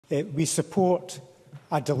we support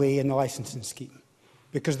a delay in the licensing scheme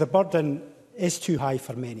because the burden is too high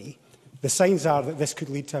for many. The signs are that this could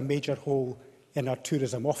lead to a major hole in our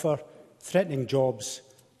tourism offer, threatening jobs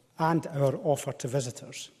and our offer to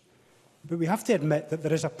visitors. But we have to admit that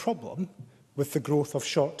there is a problem with the growth of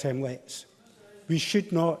short-term lets. We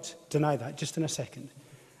should not deny that. Just in a second.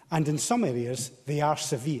 And in some areas, they are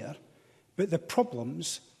severe, but the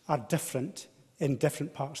problems are different in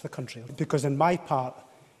different parts of the country. Because in my part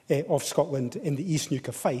of Scotland, in the East Neuk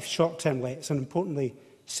of Fife, short-term lets and, importantly,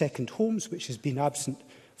 second homes, which has been absent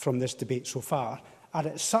from this debate so far, are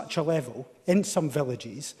at such a level in some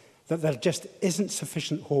villages that there just isn't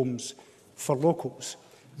sufficient homes for locals.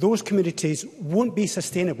 Those communities won't be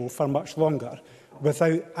sustainable for much longer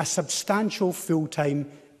without a substantial full-time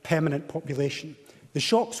permanent population. The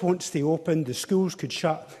shops won't stay open, the schools could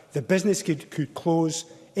shut, the business could close,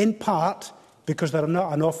 in part because there are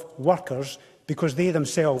not enough workers because they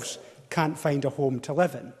themselves can't find a home to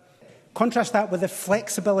live in. Contrast that with the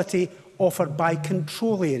flexibility offered by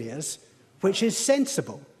control areas, which is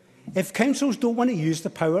sensible. If councils don't want to use the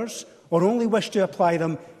powers or only wish to apply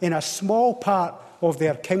them in a small part of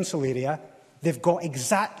their council area, they've got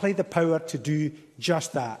exactly the power to do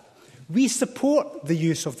just that. We support the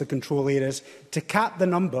use of the control areas to cap the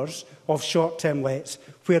numbers of short-term lets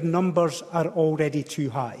where numbers are already too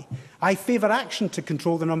high. I favour action to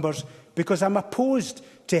control the numbers because I'm opposed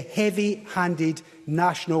to heavy-handed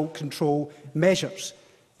national control measures.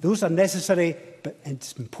 Those are necessary, but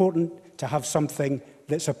it's important to have something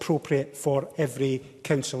that's appropriate for every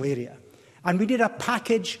council area. And we need a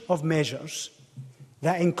package of measures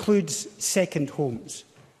that includes second homes.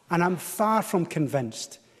 And I'm far from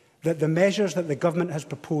convinced that the measures that the government has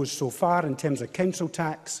proposed so far in terms of council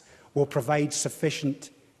tax will provide sufficient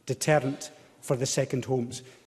deterrent for the second homes.